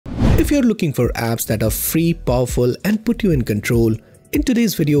If you're looking for apps that are free, powerful, and put you in control, in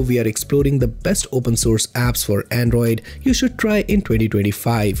today's video we are exploring the best open source apps for Android you should try in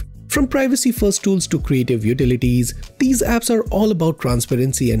 2025. From privacy-first tools to creative utilities, these apps are all about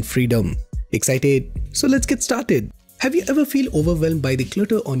transparency and freedom. Excited? So let's get started. Have you ever feel overwhelmed by the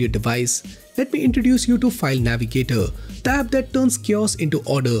clutter on your device? Let me introduce you to File Navigator, the app that turns chaos into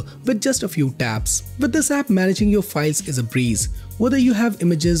order with just a few taps. With this app, managing your files is a breeze. Whether you have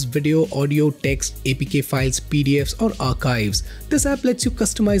images, video, audio, text, APK files, PDFs, or archives, this app lets you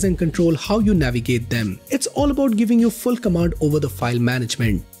customize and control how you navigate them. It's all about giving you full command over the file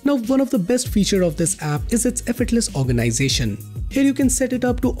management. Now, one of the best features of this app is its effortless organization. Here you can set it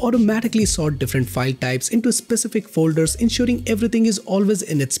up to automatically sort different file types into specific folders, ensuring everything is always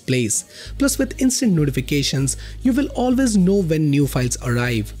in its place. Plus, with instant notifications, you will always know when new files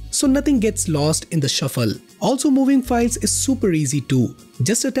arrive, so nothing gets lost in the shuffle. Also, moving files is super easy too.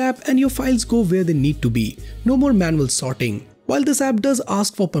 Just a tap and your files go where they need to be. No more manual sorting. While this app does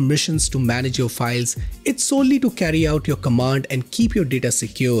ask for permissions to manage your files, it's solely to carry out your command and keep your data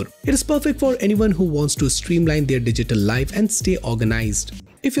secure. It is perfect for anyone who wants to streamline their digital life and stay organized.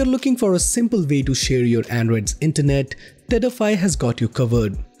 If you're looking for a simple way to share your Android's internet, TetherFi has got you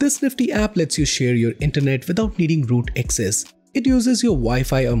covered. This nifty app lets you share your internet without needing root access. It uses your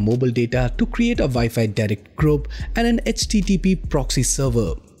Wi-Fi or mobile data to create a Wi-Fi direct group and an HTTP proxy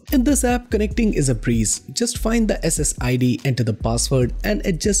server. In this app, connecting is a breeze. Just find the SSID, enter the password, and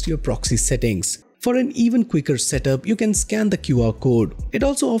adjust your proxy settings. For an even quicker setup, you can scan the QR code. It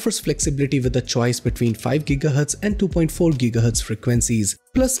also offers flexibility with a choice between 5 GHz and 2.4 GHz frequencies.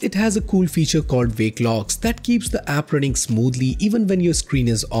 Plus, it has a cool feature called Wake Locks that keeps the app running smoothly even when your screen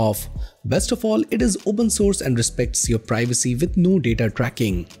is off. Best of all, it is open source and respects your privacy with no data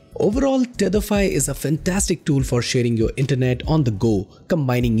tracking. Overall, TetherFi is a fantastic tool for sharing your internet on the go,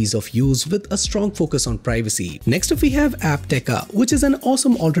 combining ease of use with a strong focus on privacy. Next up we have AppTeka, which is an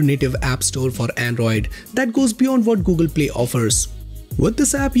awesome alternative app store for Android that goes beyond what Google Play offers. With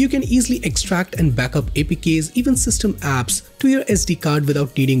this app, you can easily extract and backup APKs, even system apps, to your SD card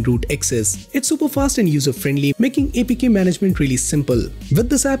without needing root access. It's super fast and user-friendly, making APK management really simple. With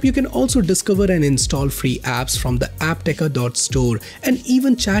this app, you can also discover and install free apps from the AppTeka.store and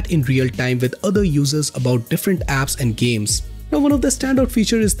even chat in real time with other users about different apps and games. Now, one of the standout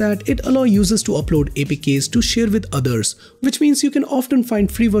features is that it allows users to upload APKs to share with others, which means you can often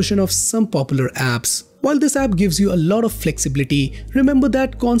find free version of some popular apps. While this app gives you a lot of flexibility, remember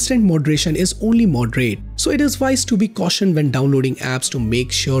that constant moderation is only moderate, so it is wise to be cautioned when downloading apps to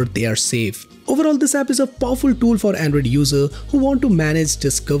make sure they are safe. Overall, this app is a powerful tool for Android users who want to manage,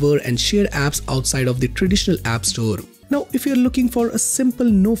 discover, and share apps outside of the traditional app store. Now, if you're looking for a simple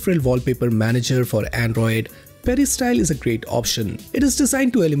no-frill wallpaper manager for Android, Peristyle is a great option. It is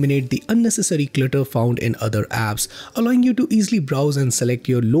designed to eliminate the unnecessary clutter found in other apps, allowing you to easily browse and select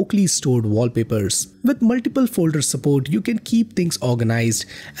your locally stored wallpapers. With multiple folder support, you can keep things organized,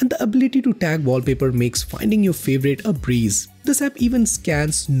 and the ability to tag wallpaper makes finding your favorite a breeze. This app even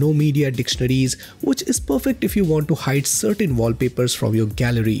scans no media dictionaries, which is perfect if you want to hide certain wallpapers from your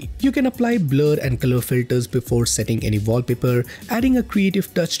gallery. You can apply blur and color filters before setting any wallpaper, adding a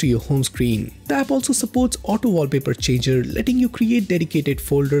creative touch to your home screen. The app also supports auto wallpaper changer, letting you create dedicated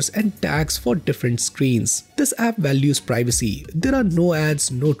folders and tags for different screens. This app values privacy. There are no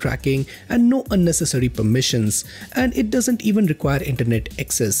ads, no tracking, and no unnecessary permissions, and it doesn't even require internet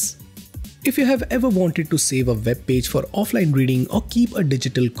access. If you have ever wanted to save a web page for offline reading or keep a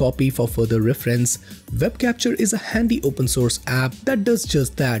digital copy for further reference, WebCapture is a handy open source app that does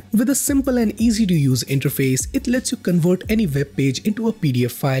just that. With a simple and easy to use interface, it lets you convert any web page into a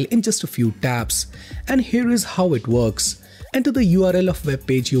PDF file in just a few taps. And here is how it works. Enter the URL of web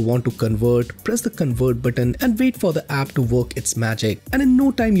page you want to convert, press the convert button and wait for the app to work its magic. And in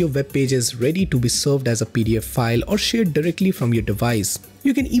no time your web page is ready to be served as a PDF file or shared directly from your device.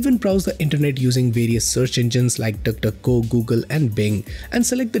 You can even browse the internet using various search engines like DuckDuckGo, Google and Bing and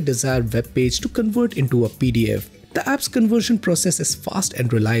select the desired web page to convert into a PDF. The app's conversion process is fast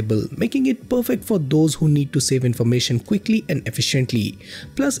and reliable, making it perfect for those who need to save information quickly and efficiently.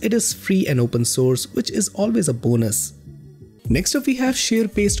 Plus, it is free and open source, which is always a bonus. Next up we have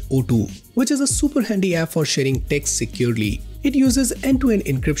SharePaste O2, which is a super handy app for sharing text securely. It uses end-to-end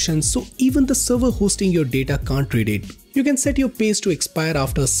encryption, so even the server hosting your data can't read it. You can set your paste to expire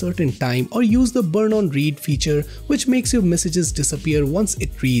after a certain time or use the burn on read feature, which makes your messages disappear once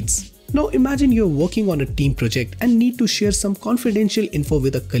it reads. Now imagine you're working on a team project and need to share some confidential info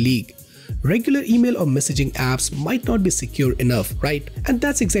with a colleague. Regular email or messaging apps might not be secure enough, right? And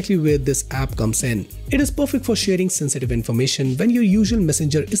that's exactly where this app comes in. It is perfect for sharing sensitive information when your usual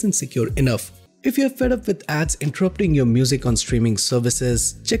messenger isn't secure enough. If you're fed up with ads interrupting your music on streaming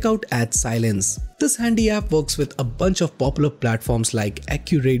services, check out Ad Silence. This handy app works with a bunch of popular platforms like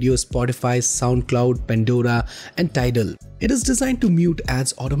AccuRadio, Spotify, SoundCloud, Pandora, and Tidal. It is designed to mute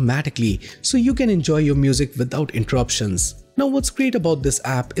ads automatically so you can enjoy your music without interruptions. Now what's great about this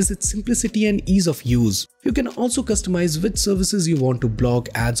app is its simplicity and ease of use. You can also customize which services you want to block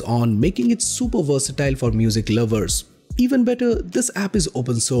ads on, making it super versatile for music lovers. Even better, this app is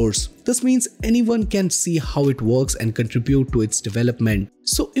open source. This means anyone can see how it works and contribute to its development.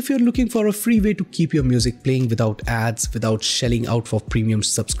 So if you're looking for a free way to keep your music playing without ads, without shelling out for premium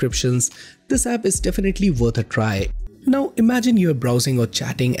subscriptions, this app is definitely worth a try. Now imagine you're browsing or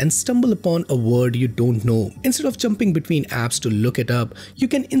chatting and stumble upon a word you don't know. Instead of jumping between apps to look it up, you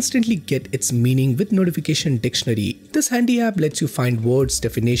can instantly get its meaning with Notification Dictionary. This handy app lets you find words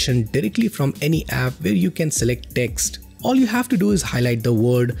definition directly from any app where you can select text. All you have to do is highlight the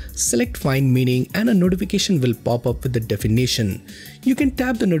word, select find meaning, and a notification will pop up with the definition. You can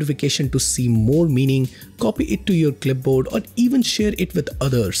tap the notification to see more meaning, copy it to your clipboard, or even share it with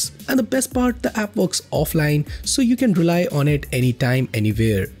others. And the best part, the app works offline, so you can rely on it anytime,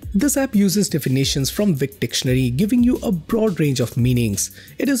 anywhere. This app uses definitions from Vic Dictionary, giving you a broad range of meanings.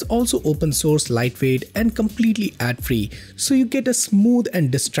 It is also open source, lightweight, and completely ad-free, so you get a smooth and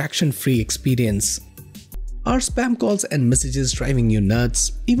distraction-free experience. Are spam calls and messages driving you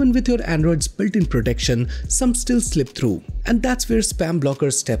nuts? Even with your Android's built-in protection, some still slip through. And that's where Spam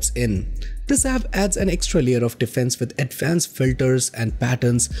Blocker steps in. This app adds an extra layer of defense with advanced filters and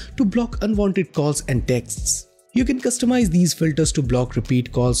patterns to block unwanted calls and texts. You can customize these filters to block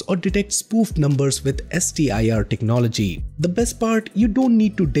repeat calls or detect spoofed numbers with STIR technology. The best part, you don't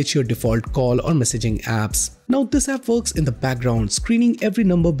need to ditch your default call or messaging apps. Now this app works in the background, screening every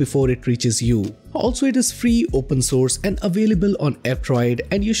number before it reaches you. Also, it is free, open source, and available on F-Droid,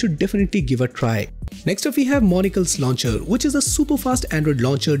 and you should definitely give a try. Next up we have Monocles Launcher, which is a super fast Android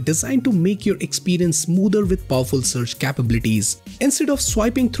launcher designed to make your experience smoother with powerful search capabilities. Instead of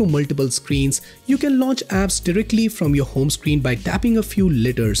swiping through multiple screens, you can launch apps directly from your home screen by tapping a few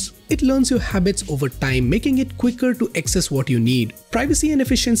letters. It learns your habits over time, making it quicker to access what you need. Privacy and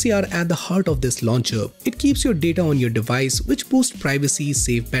efficiency are at the heart of this launcher. It keeps your data on your device, which boosts privacy,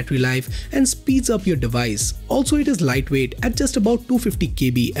 saves battery life, and speeds up your device. Also, it is lightweight at just about 250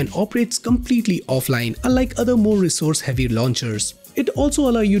 KB and operates completely offline, unlike other more resource-heavy launchers. It also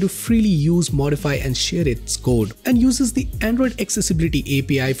allows you to freely use, modify, and share its code, and uses the Android Accessibility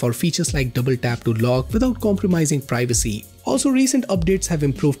API for features like double tap to lock without compromising privacy. Also, recent updates have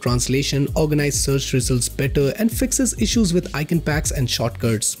improved translation, organized search results better, and fixes issues with icon packs and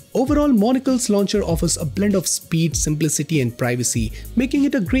shortcuts. Overall, Monocles Launcher offers a blend of speed, simplicity, and privacy, making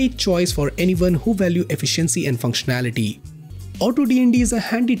it a great choice for anyone who values efficiency and functionality. AutoDND is a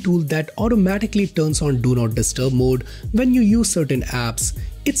handy tool that automatically turns on Do Not Disturb mode when you use certain apps.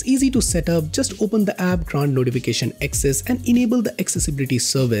 It's easy to set up, just open the app, grant notification access, and enable the accessibility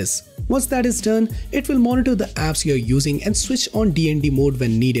service. Once that is done, it will monitor the apps you're using and switch on DND mode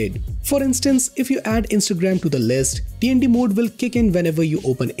when needed. For instance, if you add Instagram to the list, DND mode will kick in whenever you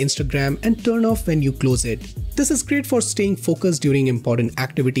open Instagram and turn off when you close it. This is great for staying focused during important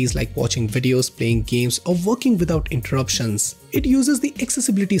activities like watching videos, playing games, or working without interruptions. It uses the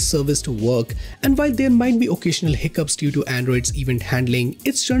accessibility service to work, and while there might be occasional hiccups due to Android's event handling,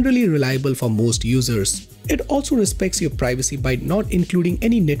 it's generally reliable for most users. It also respects your privacy by not including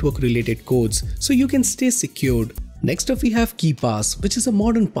any network-related codes, so you can stay secured. Next up we have KeyPass, which is a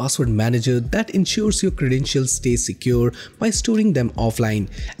modern password manager that ensures your credentials stay secure by storing them offline,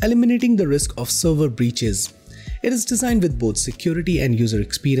 eliminating the risk of server breaches. It is designed with both security and user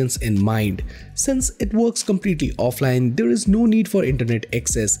experience in mind. Since it works completely offline, there is no need for internet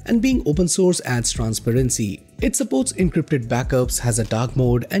access, and being open source adds transparency. It supports encrypted backups, has a dark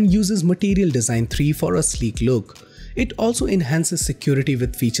mode, and uses Material Design 3 for a sleek look. It also enhances security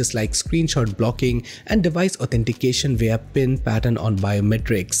with features like screenshot blocking and device authentication via PIN pattern on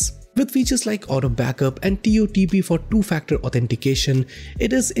biometrics. With features like auto backup and TOTP for two-factor authentication,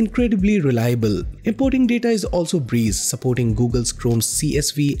 it is incredibly reliable. Importing data is also breeze, supporting Google's Chrome's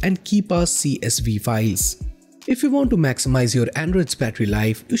CSV and KeyPass CSV files. If you want to maximize your Android's battery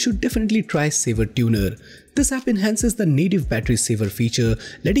life, you should definitely try Saver Tuner. This app enhances the native battery saver feature,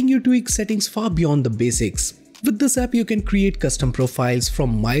 letting you tweak settings far beyond the basics. With this app, you can create custom profiles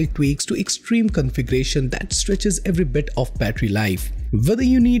from mild tweaks to extreme configuration that stretches every bit of battery life. Whether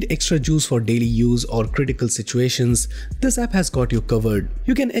you need extra juice for daily use or critical situations, this app has got you covered.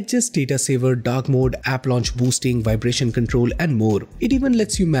 You can adjust data saver, dark mode, app launch boosting, vibration control and more. It even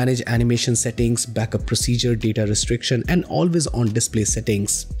lets you manage animation settings, backup procedure, data restriction and always on display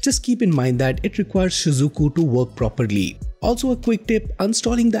settings. Just keep in mind that it requires Shizuku to work properly. Also a quick tip,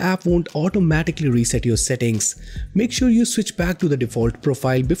 installing the app won't automatically reset your settings. Make sure you switch back to the default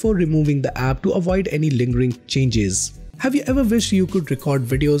profile before removing the app to avoid any lingering changes. Have you ever wished you could record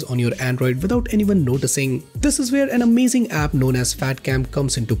videos on your Android without anyone noticing? This is where an amazing app known as FadCam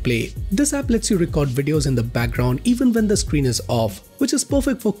comes into play. This app lets you record videos in the background even when the screen is off, which is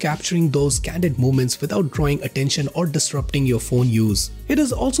perfect for capturing those candid moments without drawing attention or disrupting your phone use. It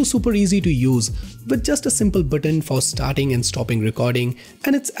is also super easy to use with just a simple button for starting and stopping recording,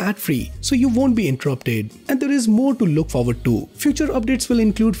 and it's ad-free so you won't be interrupted. And there is more to look forward to. Future updates will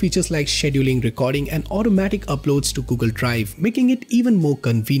include features like scheduling, recording and automatic uploads to Google Drive, making it even more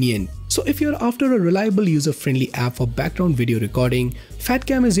convenient. So if you're after a reliable user-friendly app for background video recording,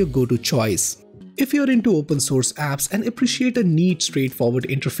 FadCam is your go-to choice. If you're into open source apps and appreciate a neat, straightforward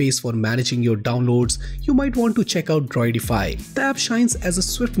interface for managing your downloads, you might want to check out Droid-ify. The app shines as a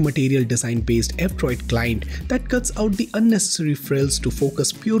Swift Material design-based F-Droid client that cuts out the unnecessary frills to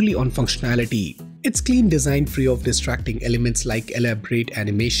focus purely on functionality. It's clean design, free of distracting elements like elaborate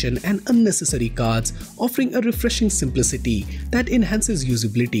animation and unnecessary cards, offering a refreshing simplicity that enhances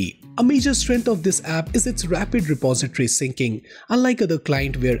usability. A major strength of this app is its rapid repository syncing. Unlike other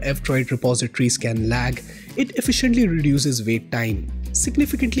clients where F-Droid repositories can lag, it efficiently reduces wait time,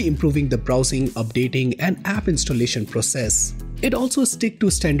 significantly improving the browsing, updating, and app installation process. It also sticks to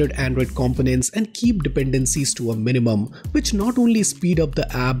standard Android components and keep dependencies to a minimum, which not only speed up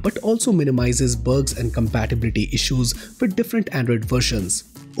the app but also minimizes bugs and compatibility issues with different Android versions.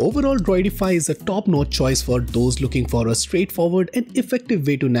 Overall, Droid-ify is a top-notch choice for those looking for a straightforward and effective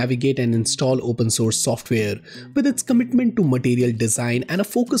way to navigate and install open source software. With its commitment to material design and a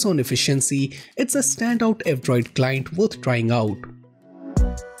focus on efficiency, it's a standout F-Droid client worth trying out.